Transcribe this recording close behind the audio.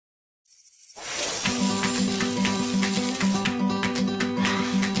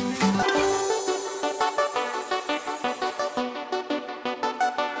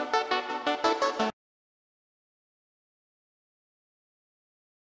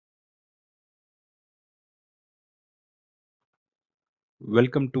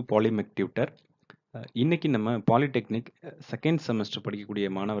Welcome to Poly Mech Tutor. இன்னைக்கு நம்ம polytechnic second semester படிக்கக்கூடிய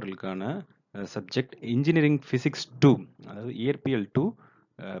மாணவர்களுக்கான சப்ஜெக்ட் இன்ஜினியரிங் ஃபிசிக்ஸ் 2, அதாவது இயற்பியல் 2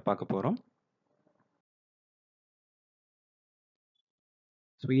 பார்க்க போகிறோம்.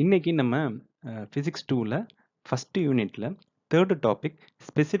 ஸோ இன்னைக்கு நம்ம ஃபிசிக்ஸ் 2ல் ஃபஸ்ட்டு யூனிட்டில் third topic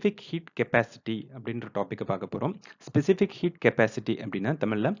specific heat capacity அப்படின்ற டாப்பிக்கை பார்க்க போகிறோம். ஸ்பெசிஃபிக் ஹீட் கெப்பாசிட்டி அப்படின்னா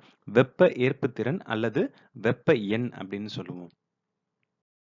தமிழில் வெப்ப ஏற்புத்திறன் அல்லது வெப்ப எண் அப்படின்னு சொல்லுவோம்.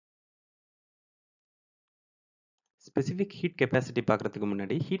 ஸ்பெசிஃபிக் ஹீட் கெப்பாசிட்டி பார்க்குறதுக்கு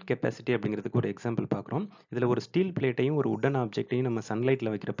முன்னாடி ஹீட் கெப்பாசிட்டி அப்படிங்கிறதுக்கு ஒரு எக்ஸாம்பிள் பார்க்குறோம். இதில் ஒரு ஸ்டீல் பிளேட்டையும் ஒரு உடன் ஆப்ஜெக்ட்டையும் நம்ம சன்லைட்டில்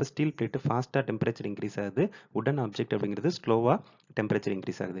வைக்கிறப்ப ஸ்டீல் பிளேட்டு ஃபாஸ்ட்டாக டெம்பரேச்சர் இன்க்ரீஸ் ஆகுது, உடன் ஆப்ஜெக்ட் அப்படிங்கிறது ஸ்லோவாக டெம்பரேச்சர்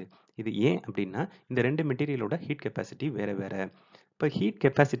இன்க்ரீஸ் ஆகுது. இது ஏன் அப்படின்னா இந்த ரெண்டு மெட்டீரியலோட ஹீட் கெப்பாசிட்டி வேறு வேறு. இப்போ ஹீட்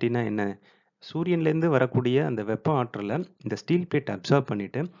கெப்பாசிட்டினா என்ன? சூரியன்லேருந்து வரக்கூடிய அந்த வெப்ப ஆற்றலை இந்த ஸ்டீல் பிளேட் அப்சார்ப்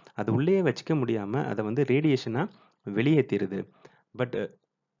பண்ணிவிட்டு அது உள்ளேயே வச்சுக்க முடியாமல் அதை வந்து ரேடியேஷனாக வெளியேற்றிடுது. பட்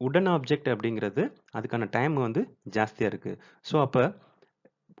உடன் ஆப்ஜெக்ட் அப்படிங்கிறது அதுக்கான டைம் வந்து ஜாஸ்தியாக இருக்குது. ஸோ அப்போ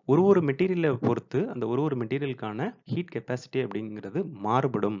ஒரு மெட்டீரியலை பொறுத்து அந்த ஒரு மெட்டீரியலுக்கான ஹீட் கெப்பாசிட்டி அப்படிங்கிறது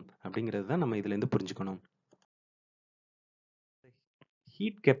மாறுபடும் அப்படிங்கிறது தான் நம்ம இதுலேருந்து புரிஞ்சுக்கணும்.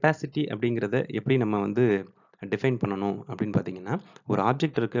 ஹீட் கெப்பாசிட்டி அப்படிங்கிறத எப்படி நம்ம வந்து டிஃபைன் பண்ணணும் அப்படின்னு பார்த்தீங்கன்னா, ஒரு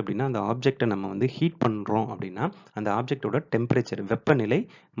ஆப்ஜெக்ட் இருக்குது அப்படின்னா அந்த ஆப்ஜெக்டை நம்ம வந்து ஹீட் பண்ணுறோம் அப்படின்னா அந்த ஆப்ஜெக்டோட டெம்பரேச்சர் வெப்பநிலை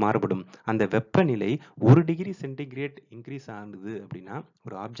மாறுபடும். அந்த வெப்பநிலை 1 டிகிரி சென்டிகிரேட் இன்க்ரீஸ் ஆகுது அப்படின்னா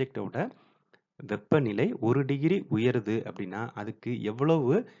ஒரு ஆப்ஜெக்டோட வெப்பநிலை 1 டிகிரி உயருது அப்படின்னா அதுக்கு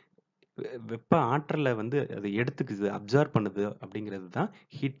எவ்வளவு வெப்ப ஆற்றலை வந்து அது எடுத்துக்குது, அப்சார்ப் பண்ணுது அப்படிங்கிறது தான்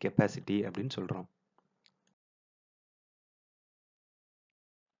ஹீட் கெப்பாசிட்டி அப்படின்னு சொல்கிறோம்.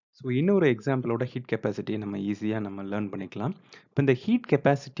 ஸோ இன்னொரு எக்ஸாம்பிளோட ஹீட் கெப்பாசிட்டியை நம்ம ஈஸியாக நம்ம லேர்ன் பண்ணிக்கலாம். இப்போ இந்த ஹீட்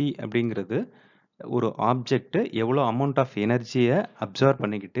கெப்பாசிட்டி அப்படிங்கிறது ஒரு ஆப்ஜெக்ட் எவ்வளோ அமௌண்ட் ஆஃப் எனர்ஜியை அப்சார்ப்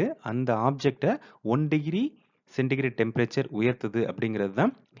பண்ணிக்கிட்டு அந்த ஆப்ஜெக்டை 1 டிகிரி சென்டிகிரேட் டெம்பரேச்சர் உயர்த்துது அப்படிங்கிறது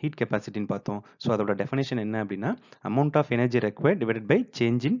தான் ஹீட் கெப்பாசிட்டின்னு பார்த்தோம். ஸோ அதோட டெஃபினேஷன் என்ன அப்படின்னா amount of energy required divided by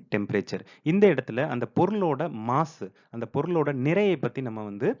change in temperature. இந்த இடத்துல அந்த பொருளோட மாஸ், அந்த பொருளோட நிறையை பற்றி நம்ம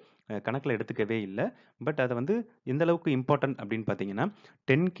வந்து கணக்கில் எடுத்துக்கவே இல்லை. பட் அதை வந்து எந்த அளவுக்கு இம்பார்ட்டன்ட் அப்படின்னு பார்த்தீங்கன்னா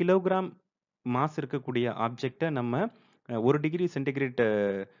 10 கிலோகிராம் மாஸ் இருக்கக்கூடிய ஆப்ஜெக்டை நம்ம 1 டிகிரி சென்டிகிரேட்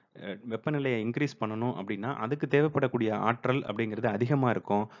வெப்பநிலையை இன்க்ரீஸ் பண்ணணும் அப்படின்னா அதுக்கு தேவைப்படக்கூடிய ஆற்றல் அப்படிங்கிறது அதிகமாக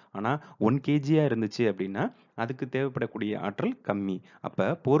இருக்கும். ஆனால் 1 kgயாக இருந்துச்சு அப்படின்னா அதுக்கு தேவைப்படக்கூடிய ஆற்றல் கம்மி. அப்போ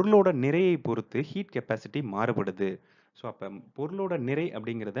பொருளோட நிறையை பொறுத்து ஹீட் கெப்பாசிட்டி மாறுபடுது. ஸோ அப்போ பொருளோட நிறை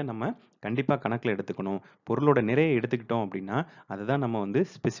அப்படிங்கிறத நம்ம கண்டிப்பாக கணக்கில் எடுத்துக்கணும். பொருளோட நிறையை எடுத்துக்கிட்டோம் அப்படின்னா அதுதான் நம்ம வந்து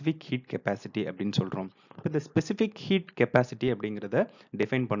ஸ்பெசிஃபிக் ஹீட் கெப்பாசிட்டி அப்படின்னு சொல்கிறோம். இப்போ இந்த ஸ்பெசிஃபிக் ஹீட் கெப்பாசிட்டி அப்படிங்கிறத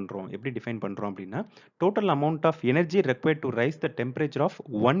டிஃபைன் பண்ணுறோம். எப்படி டிஃபைன் பண்ணுறோம் அப்படின்னா total amount of energy required to raise the temperature of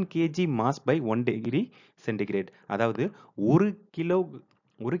 1 kg mass by 1 degree centigrade. அதாவது 1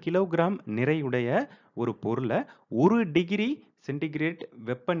 கிலோகிராம் நிறையுடைய ஒரு பொருளை 1 டிகிரி சென்டிகிரேட்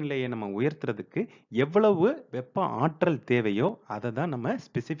வெப்பநிலையை நம்ம உயர்த்துறதுக்கு எவ்வளவு வெப்ப ஆற்றல் தேவையோ அதை தான் நம்ம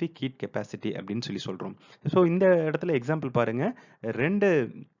ஸ்பெசிஃபிக் ஹீட் கெப்பாசிட்டி அப்படின்னு சொல்லி சொல்கிறோம். ஸோ இந்த இடத்துல எக்ஸாம்பிள் பாருங்க,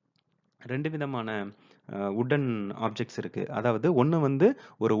 ரெண்டு விதமான உடன் ஆப்ஜெக்ட்ஸ் இருக்குது. அதாவது ஒன்று வந்து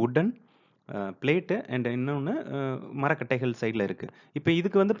ஒரு உடன் பிளேட்டு அண்ட் இன்னொன்று மரக்கட்டைகள் சைடில் இருக்குது. இப்போ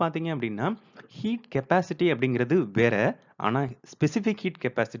இதுக்கு வந்து பார்த்தீங்க அப்படின்னா ஹீட் கெப்பாசிட்டி அப்படிங்கிறது வேற, ஆனால் ஸ்பெசிஃபிக் ஹீட்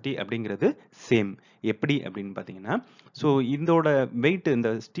கெப்பாசிட்டி அப்படிங்கிறது சேம். எப்படி அப்படின்னு பார்த்தீங்கன்னா, ஸோ இதோட வெயிட்,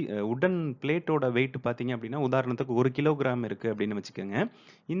 இந்த உடன் பிளேட்டோட வெயிட் பார்த்தீங்க அப்படின்னா உதாரணத்துக்கு 1 கிலோகிராம் இருக்குது அப்படின்னு வச்சுக்கோங்க.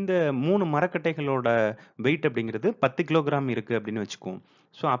 இந்த 3 மரக்கட்டைகளோட வெயிட் அப்படிங்கிறது 10 கிலோகிராம் இருக்குது அப்படின்னு வச்சுக்குவோம்.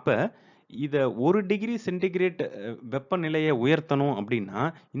 ஸோ அப்போ இதை 1 டிகிரி சென்டிகிரேட் வெப்பநிலையை உயர்த்தணும் அப்படின்னா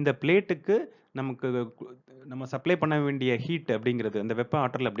இந்த பிளேட்டுக்கு நமக்கு நம்ம சப்ளை பண்ண வேண்டிய ஹீட் அப்படிங்கிறது, அந்த வெப்ப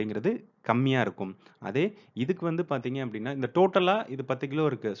ஆற்றல் அப்படிங்கிறது கம்மியாக இருக்கும். அதே இதுக்கு வந்து பார்த்தீங்க அப்படின்னா இந்த டோட்டலாக இது 10 கிலோ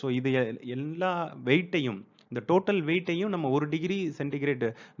இருக்குது. ஸோ இது எல்லா வெயிட்டையும், இந்த டோட்டல் வெயிட்டையும் நம்ம 1 டிகிரி சென்டிகிரேட்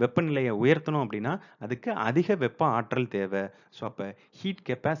வெப்பநிலையை உயர்த்தணும் அப்படின்னா அதுக்கு அதிக வெப்ப ஆற்றல் தேவை. ஸோ அப்போ ஹீட்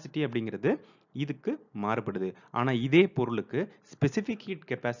கெப்பாசிட்டி அப்படிங்கிறது இதுக்கு மாறுபடுது. ஆனால் இதே பொருளுக்கு ஸ்பெசிஃபிக் ஹீட்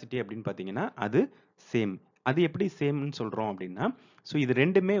கெப்பாசிட்டி அப்படின்னு பார்த்தீங்கன்னா அது சேம். அது எப்படி சேம்னு சொல்கிறோம் அப்படின்னா, ஸோ இது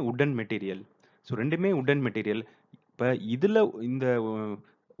ரெண்டுமே உடன் மெட்டீரியல். ஸோ ரெண்டுமே உடன் மெட்டீரியல். இப்போ இதில் இந்த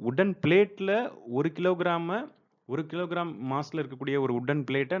உடன் பிளேட்டில் 1 கிலோகிராம் மாஸில் இருக்கக்கூடிய ஒரு உடன்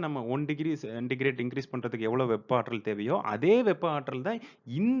பிளேட்டை நம்ம 1 டிகிரி சென்டிகிரேட் இன்க்ரீஸ் பண்ணுறதுக்கு எவ்வளோ வெப்ப ஆற்றல் தேவையோ அதே வெப்ப ஆற்றல் தான்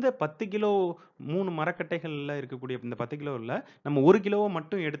இந்த 10 கிலோ 3 மரக்கட்டைகளில் இருக்கக்கூடிய இந்த 10 கிலோவில் நம்ம 1 கிலோவை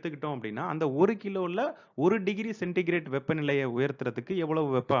மட்டும் எடுத்துக்கிட்டோம் அப்படின்னா அந்த 1 கிலோவில் 1 டிகிரி சென்டிகிரேட் வெப்பநிலையை உயர்த்துறதுக்கு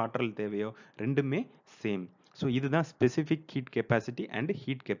எவ்வளவு வெப்ப ஆற்றல் தேவையோ ரெண்டுமே சேம். ஸோ இதுதான் specific heat capacity and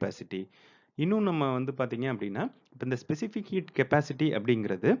heat capacity. இன்னும் நம்ம வந்து பார்த்தீங்க அப்படின்னா இப்போ இந்த ஸ்பெசிஃபிக் ஹீட் கெப்பாசிட்டி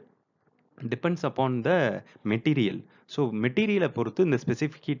அப்படிங்கிறது depends upon the material. So மெட்டீரியலை பொறுத்து இந்த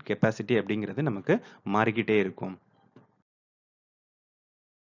ஸ்பெசிஃபிக் ஹீட் கெப்பாசிட்டி அப்படிங்கிறது நமக்கு மாறிக்கிட்டே இருக்கும்.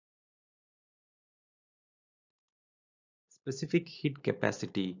 ஸ்பெசிஃபிக் ஹீட்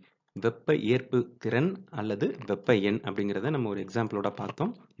கெப்பாசிட்டி, வெப்ப ஏற்பு திறன் அல்லது வெப்ப எண் அப்படிங்கிறத நம்ம ஒரு எக்ஸாம்பிளோட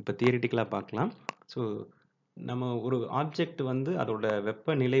பார்த்தோம். இப்போ தியரிட்டிக்கலாக பார்க்கலாம். ஸோ நம்ம ஒரு ஆப்ஜெக்ட் வந்து அதோட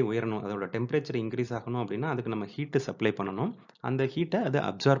வெப்பநிலை உயரணும், அதோட டெம்பரேச்சர் இன்க்ரீஸ் ஆகணும் அப்படின்னா அதுக்கு நம்ம ஹீட்டு சப்ளை பண்ணணும், அந்த ஹீட்டை அது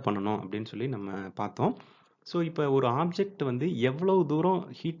அப்சார்ப் பண்ணணும் அப்படின்னு சொல்லி நம்ம பார்த்தோம். ஸோ இப்போ ஒரு ஆப்ஜெக்ட் வந்து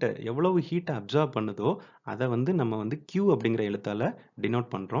எவ்வளவு ஹீட்டை அப்சார்ப் பண்ணுதோ அதை வந்து நம்ம வந்து Q அப்படிங்கிற எழுத்தால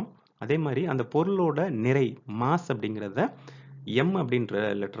டினோட் பண்ணுறோம். அதே மாதிரி அந்த பொருளோட நிறை மாஸ் அப்படிங்கிறத M அப்படின்ற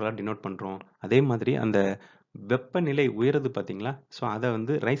லெட்டரால் டினோட் பண்ணுறோம். அதே மாதிரி அந்த வெப்பநிலை உயருது பார்த்தீங்களா, ஸோ அதை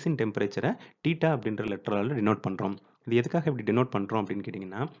வந்து ரைசிங் டெம்பரேச்சரை டீட்டா அப்படின்ற லெட்டரால் டினோட் பண்ணுறோம். இது எதுக்காக இப்படி டினோட் பண்ணுறோம் அப்படின்னு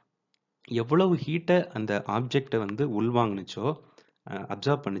கேட்டிங்கன்னா, எவ்வளவு ஹீட்டை அந்த ஆப்ஜெக்டை வந்து உள்வாங்குனுச்சோ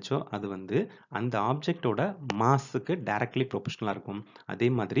அப்சார்ப் பண்ணிச்சோ அது வந்து அந்த ஆப்ஜெக்டோட மாஸுக்கு டைரக்ட்லி ப்ரொபோஷனலாக இருக்கும். அதே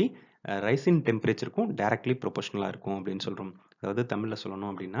மாதிரி ரைசிங் டெம்பரேச்சருக்கும் டைரக்ட்லி ப்ரொபோஷனலாக இருக்கும் அப்படின்னு சொல்கிறோம். அதாவது தமிழில்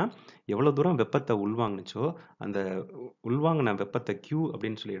சொல்லணும் அப்படின்னா, எவ்வளோ தூரம் வெப்பத்தை உள்வாங்குனுச்சோ அந்த உள்வாங்கின வெப்பத்தை Q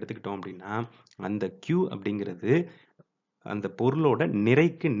அப்படின்னு சொல்லி எடுத்துக்கிட்டோம் அப்படின்னா, அந்த Q அப்படிங்கிறது அந்த பொருளோட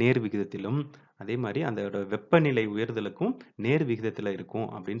நிறைக்கு நேர் விகிதத்திலும் அதே மாதிரி அதோட வெப்பநிலை உயர்தலுக்கும் நேர் விகிதத்தில் இருக்கும்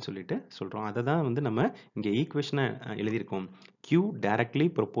அப்படின்னு சொல்லிட்டு சொல்கிறோம். அதை தான் வந்து நம்ம இங்கே ஈக்குவேஷனை எழுதியிருக்கோம். Q directly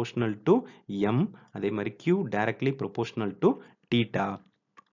proportional to M, அதே மாதிரி Q directly proportional to theta.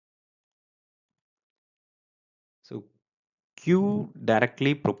 So Q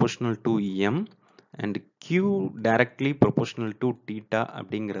directly proportional to M and Q directly proportional to theta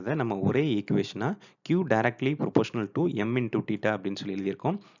அப்படிங்கிறத நம்ம ஒரே ஈக்குவேஷனா Q directly proportional to M into theta அப்படின்னு சொல்லி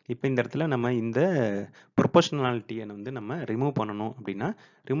எழுதியிருக்கோம். இப்போ இந்த இடத்துல நம்ம இந்த ப்ரொபோஷனாலிட்டியை வந்து நம்ம ரிமூவ் பண்ணணும் அப்படின்னா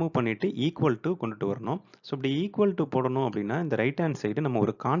ரிமூவ் பண்ணிட்டு ஈக்குவல் டு கொண்டுட்டு வரணும். ஸோ இப்படி ஈக்குவல் டு போடணும் அப்படின்னா இந்த ரைட் ஹேண்ட் சைடு நம்ம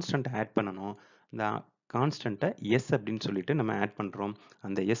ஒரு கான்ஸ்டன்ட் ஆட் பண்ணணும். இந்த கான்ஸ்டன்ட்டை S அப்படின்னு சொல்லிட்டு நம்ம ஆட் பண்ணுறோம்.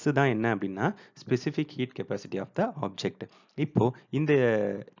 அந்த S தான் என்ன அப்படின்னா specific heat capacity of the object. இப்போ இந்த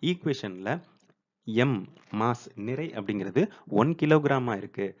ஈக்குவேஷனில் M மாஸ் நிறை அப்படிங்கிறது 1 கிலோகிராமா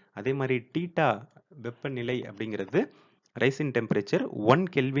இருக்கு. அதே மாதிரி டீட்டா வெப்பநிலை அப்படிங்கிறது ரைசிங் டெம்பரேச்சர் 1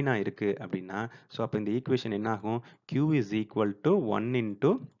 கெல்வினா இருக்கு அப்படின்னா, ஸோ அப்போ இந்த ஈக்குவேஷன் என்ன ஆகும், Q is equal to 1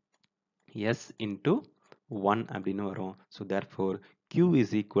 into S into 1 அப்படின்னு வரும். So therefore Q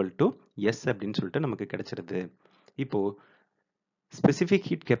is equal to S அப்படின்னு சொல்லிட்டு நமக்கு கிடைச்சிருது. இப்போ specific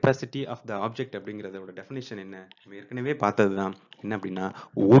heat capacity of the object அப்படிங்கிறதோட டெஃபினிஷன் என்ன, நம்ம ஏற்கனவே பார்த்தது தான். என்ன அப்படின்னா,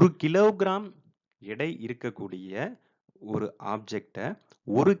 1 கிலோகிராம் எடை இருக்கக்கூடிய ஒரு ஆப்ஜெக்டை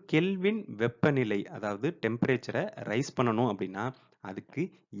 1 கெல்வின் வெப்பநிலை அதாவது டெம்பரேச்சரை ரைஸ் பண்ணணும் அப்படின்னா அதுக்கு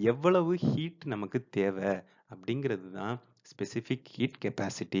எவ்வளவு ஹீட் நமக்கு தேவை அப்படிங்கிறது தான் ஸ்பெசிஃபிக் ஹீட்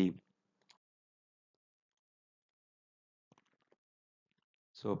கெப்பாசிட்டி.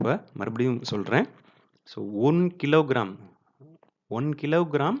 ஸோ இப்போ மறுபடியும் சொல்கிறேன். ஸோ 1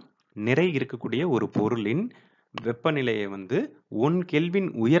 கிலோகிராம் நிறை இருக்கக்கூடிய ஒரு பொருளின் வெப்பநிலையை வந்து 1 கெல்வின்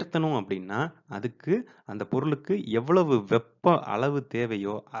உயர்த்தணும் அப்படின்னா அதுக்கு அந்த பொருளுக்கு எவ்வளவு வெப்ப அளவு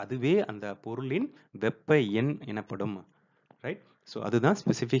தேவையோ அதுவே அந்த பொருளின் வெப்ப எண் எனப்படும். ரைட். ஸோ அதுதான்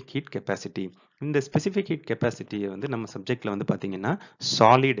ஸ்பெசிஃபிக் ஹீட் கெப்பாசிட்டி. இந்த ஸ்பெசிஃபிக் ஹீட் கெப்பாசிட்டியை வந்து நம்ம சப்ஜெக்டில் வந்து பார்த்தீங்கன்னா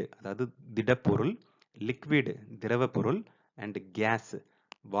சாலிடு அதாவது திடப்பொருள், லிக்விடு திரவ பொருள் அண்ட் கேஸ்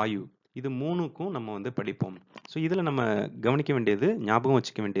வாயு, இது மூணுக்கும் நம்ம வந்து படிப்போம். ஸோ இதில் நம்ம கவனிக்க வேண்டியது, ஞாபகம்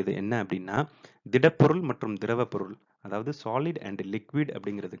வச்சுக்க வேண்டியது என்ன அப்படின்னா, திடப்பொருள் மற்றும் திரவ பொருள் அதாவது சாலிட் அண்ட் லிக்விட்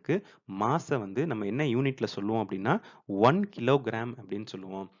அப்படிங்கிறதுக்கு மாஸை வந்து நம்ம என்ன யூனிட்ல சொல்லுவோம் அப்படின்னா 1 கிலோகிராம் அப்படின்னு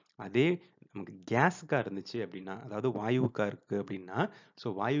சொல்லுவோம். அதே நமக்கு கேஸுக்கா இருந்துச்சு அப்படின்னா, அதாவது வாயுவுக்கா இருக்கு அப்படின்னா, ஸோ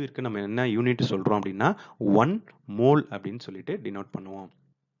வாயுவிற்கு நம்ம என்ன யூனிட் சொல்றோம் அப்படின்னா 1 மோல் அப்படின்னு சொல்லிட்டு டினோட் பண்ணுவோம்.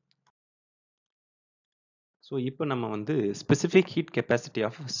 ஸோ இப்போ நம்ம வந்து specific heat capacity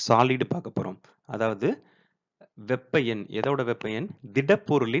of solid பார்க்க போகிறோம். அதாவது வெப்ப எண், எதோட வெப்ப எண்,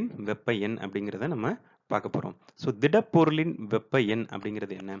 திடப்பொருளின் வெப்ப எண் அப்படிங்கிறத நம்ம பார்க்க போகிறோம். ஸோ திடப்பொருளின் வெப்ப எண்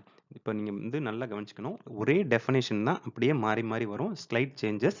அப்படிங்கிறது என்ன, இப்போ நீங்கள் வந்து நல்லா கவனிச்சுக்கணும். ஒரே டெஃபினேஷன் தான், அப்படியே மாறி மாறி வரும், ஸ்லைட்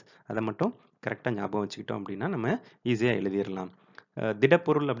சேஞ்சஸ், அதை மட்டும் கரெக்டாக ஞாபகம் வச்சுக்கிட்டோம் அப்படின்னா நம்ம ஈஸியாக எழுதிடலாம்.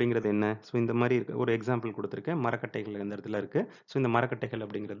 திடப்பொருள் அப்படிங்கிறது என்ன, ஸோ இந்த மாதிரி இருக்கு, ஒரு எக்ஸாம்பிள் கொடுத்துருக்கேன், மரக்கட்டைகள் இந்த இடத்துல இருக்கு. ஸோ இந்த மரக்கட்டைகள்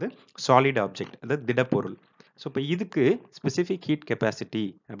அப்படிங்கிறது சாலிட் ஆப்ஜெக்ட், அதாவது திடப்பொருள். ஸோ இப்போ இதுக்கு ஸ்பெசிஃபிக் ஹீட் கெப்பாசிட்டி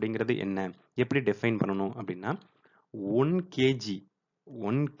அப்படிங்கிறது என்ன, எப்படி டிஃபைன் பண்ணணும் அப்படின்னா 1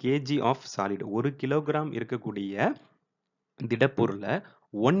 kg ஆஃப் சாலிட், 1 கிலோகிராம் இருக்கக்கூடிய திடப்பொருளை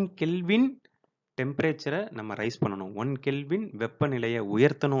 1 கெல்வின் டெம்பரேச்சரை நம்ம ரைஸ் பண்ணணும், 1 கெல்வின் வெப்பநிலையை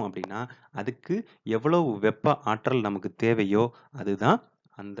உயர்த்தணும் அப்படின்னா அதுக்கு எவ்வளவு வெப்ப ஆற்றல் நமக்கு தேவையோ அதுதான்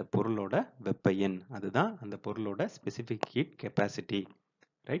அந்த பொருளோட வெப்ப எண், அதுதான் அந்த பொருளோட specific heat capacity.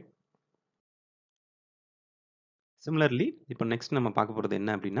 Right. Similarly இப்போ நெக்ஸ்ட் நம்ம பார்க்க போகிறது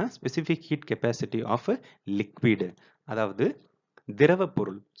என்ன அப்படின்னா specific heat capacity of liquid, அதாவது திரவ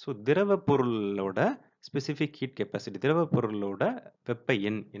பொருள். ஸோ திரவ பொருளோட ஸ்பெசிஃபிக் ஹீட் கெப்பாசிட்டி திரவப்பொருளோட வெப்ப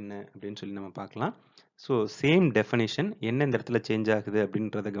எண் என்ன அப்படின்னு சொல்லி நம்ம பார்க்கலாம். ஸோ சேம் டெஃபனிஷன் என்ன இந்த இடத்துல சேஞ்ச் ஆகுது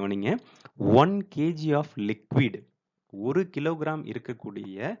அப்படின்றத கவனிங்க. 1 kg ஆஃப் லிக்விட் 1 கிலோகிராம்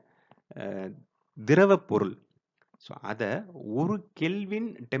இருக்கக்கூடிய திரவ பொருள். ஸோ அதை 1 கெல்வின்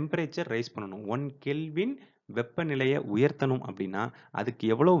டெம்பரேச்சர் ரைஸ் பண்ணணும். 1 கெல்வின் வெப்பநிலையை உயர்த்தணும் அப்படின்னா அதுக்கு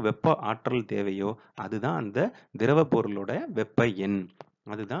எவ்வளவு வெப்ப ஆற்றல் தேவையோ அதுதான் அந்த திரவ பொருளோட வெப்ப எண்.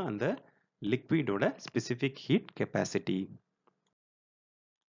 அதுதான் அந்த லிக்விடோட specific heat capacity.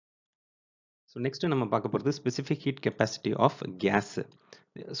 So next நம்ம பார்க்க போகிறது specific heat capacity of case.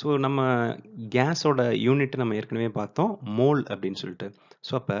 So நம்ம கேஸோட யூனிட் நம்ம ஏற்கனவே பார்த்தோம், மோல் அப்படின்னு சொல்லிட்டு.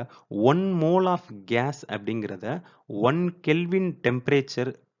 ஸோ அப்போ 1 மோல் ஆஃப் கேஸ் அப்படிங்கிறத 1 கெல்வின்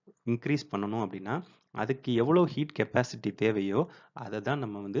டெம்பரேச்சர் இன்க்ரீஸ் பண்ணணும் அப்படின்னா அதுக்கு எவ்வளோ ஹீட் கெப்பாசிட்டி தேவையோ அதை தான்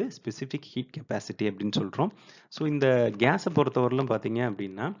நம்ம வந்து ஸ்பெசிஃபிக் ஹீட் கெப்பாசிட்டி அப்படின்னு சொல்கிறோம். ஸோ இந்த கேஸை பொறுத்தவரையிலும் பார்த்தீங்க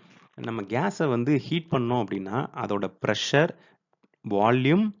அப்படின்னா நம்ம கேஸை வந்து ஹீட் பண்ணோம் அப்படின்னா அதோட ப்ரெஷர்,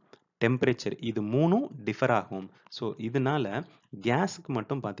 வால்யூம், டெம்பரேச்சர் இது மூணும் டிஃபர் ஆகும். ஸோ இதனால கேஸுக்கு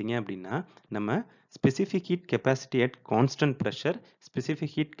மட்டும் பார்த்தீங்க அப்படின்னா நம்ம specific heat capacity at constant pressure,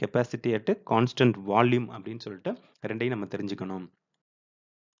 specific heat capacity at constant volume அப்படின்னு சொல்லிட்டு ரெண்டையும் நம்ம தெரிஞ்சுக்கணும்.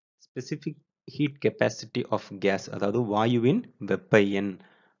 Specific heat capacity of case அதாவது வாயுவின் வெப்ப எண்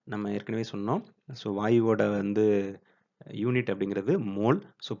நம்ம ஏற்கனவே சொன்னோம். ஸோ வாயுவோட வந்து யூனிட் அப்படிங்கிறது மோல்.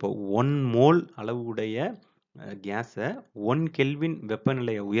 ஸோ இப்போ 1 மோல் அளவுடைய கேஸை 1 கெல்வின்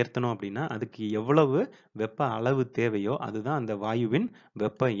வெப்பநிலையை உயர்த்தணும் அப்படின்னா அதுக்கு எவ்வளவு வெப்ப அளவு தேவையோ அதுதான் அந்த வாயுவின்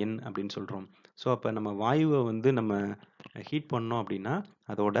வெப்ப எண் அப்படின்னு சொல்கிறோம். ஸோ அப்போ நம்ம வாயுவை வந்து நம்ம ஹீட் பண்ணோம் அப்படின்னா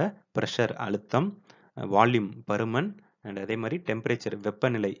அதோட ப்ரெஷர் அழுத்தம், வால்யூம் பருமன் அண்ட் அதே மாதிரி டெம்பரேச்சர்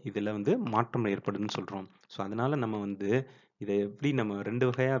வெப்பநிலை இதில் வந்து மாற்றம் ஏற்படுதுன்னு சொல்கிறோம். ஸோ அதனால நம்ம வந்து இதை எப்படி நம்ம 2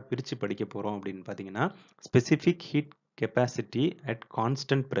 வகையாக பிரித்து படிக்க போகிறோம் அப்படின்னு பார்த்தீங்கன்னா specific heat capacity at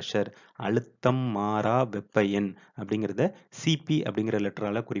constant pressure, அழுத்தம் மாறா வெப்ப எண் அப்படிங்கிறத சிபி அப்படிங்கிற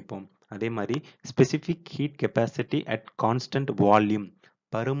லெட்டரால் குறிப்போம். அதே மாதிரி specific heat capacity at constant volume,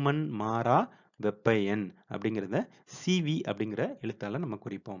 பருமன் மாறா வெப்ப எண் அப்படிங்கிறத சிவி அப்படிங்கிற எழுத்தால் நம்ம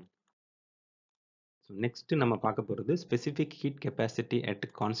குறிப்போம். நெக்ஸ்ட் நம்ம பார்க்க போகிறது specific heat capacity at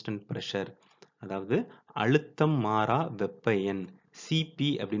constant pressure, அதாவது அழுத்தம் மாறா வெப்ப எண் சிபி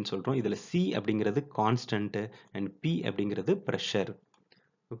அப்படின்னு சொல்கிறோம். இதில் சி அப்படிங்கிறது கான்ஸ்டன்ட் அண்ட் பி அப்படிங்கிறது ப்ரெஷர்.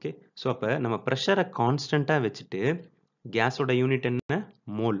 ஓகே, ஸோ அப்போ நம்ம ப்ரெஷரை கான்ஸ்டண்ட்டாக வச்சுட்டு கேஸோட யூனிட் என்ன,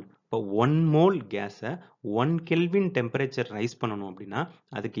 மோல். இப்போ 1 மோல் கேஸை 1 கெல்வின் டெம்பரேச்சர் ரைஸ் பண்ணணும் அப்படின்னா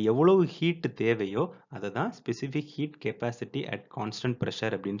அதுக்கு எவ்வளவு ஹீட் தேவையோ அதை தான் specific heat capacity at constant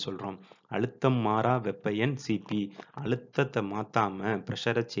pressure அப்படின்னு சொல்கிறோம். அழுத்தம் மாறா வெப்ப எண் சிபி, அழுத்தத்தை மாற்றாமல்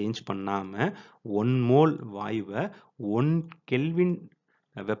ப்ரெஷரை சேஞ்ச் பண்ணாமல் 1 மோல் வாயுவை 1 கெல்வின்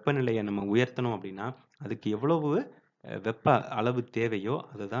வெப்பநிலையை நம்ம உயர்த்தணும் அப்படின்னா அதுக்கு எவ்வளவு வெப்ப அளவு தேவையோ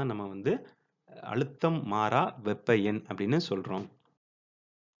அதை தான் நம்ம வந்து அழுத்தம் மாறா வெப்ப எண் அப்படின்னு சொல்கிறோம்.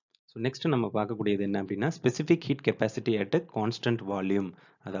 ஸோ நெக்ஸ்ட் நம்ம பார்க்கக்கூடியது என்ன அப்படின்னா specific heat capacity at constant volume,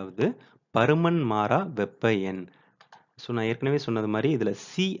 அதாவது பருமன் மாறா வெப்ப எண். ஸோ நான் ஏற்கனவே சொன்னது மாதிரி இதில்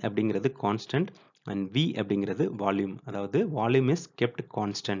சி அப்படிங்கிறது கான்ஸ்டன்ட் அண்ட் வி அப்படிங்கிறது வால்யூம், அதாவது volume is kept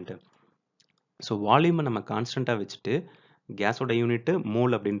constant. So வால்யூமை நம்ம கான்ஸ்டண்ட்டாக வச்சுட்டு கேஸோட யூனிட்டு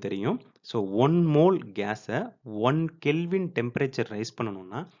மோல் அப்படின்னு தெரியும். ஸோ 1 மோல் கேஸை 1 கெல்வின் டெம்பரேச்சர் ரைஸ்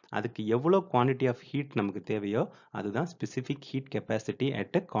பண்ணணும்னா அதுக்கு எவ்வளோ குவான்டிட்டி ஆஃப் ஹீட் நமக்கு தேவையோ அதுதான் specific heat capacity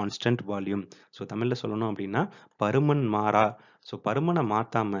at constant volume. So தமிழில் சொல்லணும் அப்படின்னா பருமன் மாறா. ஸோ பருமனை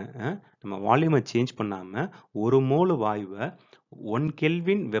மாற்றாமல் நம்ம வால்யூமை சேஞ்ச் பண்ணாமல் 1 மோல் வாயுவை 1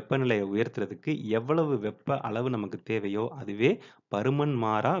 கெல்வின் வெப்பநிலையை உயர்த்துறதுக்கு எவ்வளவு வெப்ப அளவு நமக்கு தேவையோ அதுவே பருமன்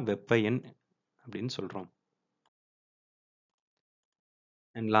மாறா வெப்ப எண் அப்படின்னு சொல்கிறோம்.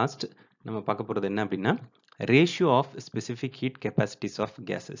 அண்ட் லாஸ்ட் நம்ம பார்க்க போகிறது என்ன அப்படின்னா ratio of specific heat capacities of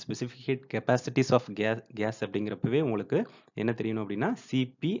case. Specific heat capacities of case அப்படிங்கிறப்பவே உங்களுக்கு என்ன தெரியணும் அப்படின்னா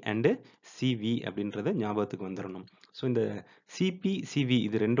சிபி அண்டு சிவி அப்படின்றத ஞாபகத்துக்கு வந்துடணும். ஸோ இந்த சிபி சிவி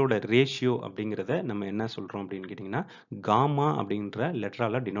இது ரெண்டோட ரேஷியோ அப்படிங்கிறத நம்ம என்ன சொல்கிறோம் அப்படின்னு கேட்டிங்கன்னா காமா அப்படின்ற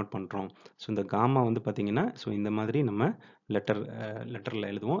லெட்டரால் டினோட் பண்ணுறோம். ஸோ இந்த காமா வந்து பார்த்தீங்கன்னா ஸோ இந்த மாதிரி நம்ம லெட்டரில்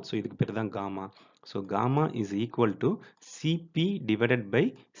எழுதுவோம். ஸோ இதுக்கு பேர் தான் gamma. So gamma is equal to CP divided by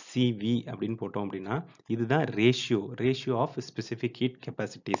CV அப்படின்னு போட்டோம் அப்படின்னா இதுதான் ratio of specific heat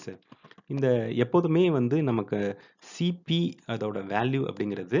capacities. இந்த எப்போதுமே வந்து நமக்கு சிபி அதோட வேல்யூ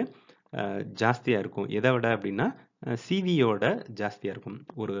அப்படிங்கிறது ஜாஸ்தியாக இருக்கும். எதை விட அப்படின்னா சிவியோட ஜாஸ்தியாக இருக்கும்.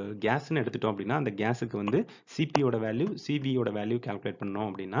 ஒரு கேஸ்ன்னு எடுத்துட்டோம் அப்படின்னா அந்த கேஸுக்கு வந்து சிபியோட வேல்யூ சிவியோட வேல்யூ கால்குலேட் பண்ணோம்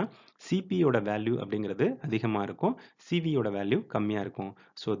அப்படின்னா சிபியோட வேல்யூ அப்படிங்கிறது அதிகமாக இருக்கும், சிவியோட வேல்யூ கம்மியாக இருக்கும்.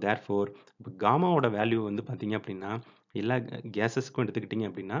 ஸோ தேர்ஃபோர் இப்போ காமாவோட வேல்யூ வந்து பார்த்தீங்க அப்படின்னா எல்லா கேஸஸ்க்கும் எடுத்துக்கிட்டிங்க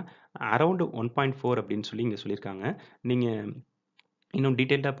அப்படின்னா அரௌண்ட் 1.4 அப்படின்னு சொல்லி இங்கே சொல்லியிருக்காங்க. நீங்கள் இன்னும்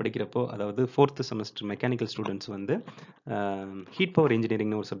டீட்டெயில்டாக படிக்கிறப்போ, அதாவது 4th செமஸ்டர் மெக்கானிக்கல் ஸ்டூடெண்ட்ஸ் வந்து ஹீட் பவர்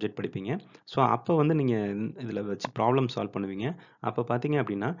இன்ஜினியரிங்னு ஒரு சப்ஜெக்ட் படிப்பீங்க. ஸோ அப்போ வந்து நீங்கள் இதில் வச்சு ப்ராப்ளம் சால்வ் பண்ணுவீங்க. அப்போ பார்த்தீங்க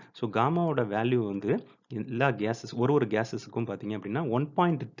அப்படின்னா, ஸோ காமாவோட வேல்யூ வந்து எல்லா கேஸஸ் ஒரு கேஸஸுக்கும் பார்த்தீங்க அப்படின்னா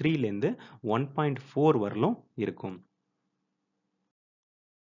 1.3லேருந்து 1.4 வரலும் இருக்கும்.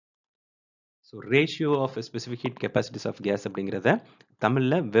 So ratio of specific heat capacities of case அப்படிங்கிறத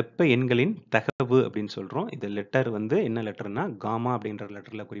தமிழில் வெப்ப எண்களின் தகவு அப்படின்னு சொல்கிறோம். இது லெட்டர் வந்து என்ன லெட்டர்னா காமா அப்படின்ற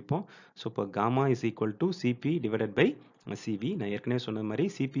லெட்டரில் குறிப்போம். ஸோ இப்போ gamma is equal to CP divided by CV. நான் ஏற்கனவே சொன்ன மாதிரி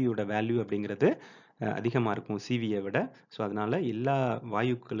சிபியோட வேல்யூ அப்படிங்கிறது அதிகமாக இருக்கும் சிவியை விட. ஸோ அதனால் எல்லா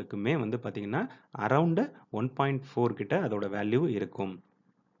வாயுக்களுக்குமே வந்து பார்த்திங்கன்னா அரவுண்டு 1.4 கிட்ட அதோட வேல்யூ இருக்கும்.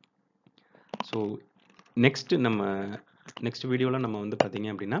 ஸோ நெக்ஸ்ட் வீடியோவில் நம்ம வந்து பார்த்தீங்க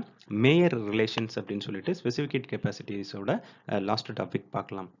அப்படின்னா மேயர் ரிலேஷன்ஸ் அப்படின்னு சொல்லிட்டு ஸ்பெசிஃபிக் ஹீட் கெப்பாசிட்டிஸோட லாஸ்ட் டாபிக்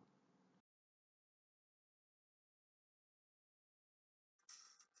பார்க்கலாம்.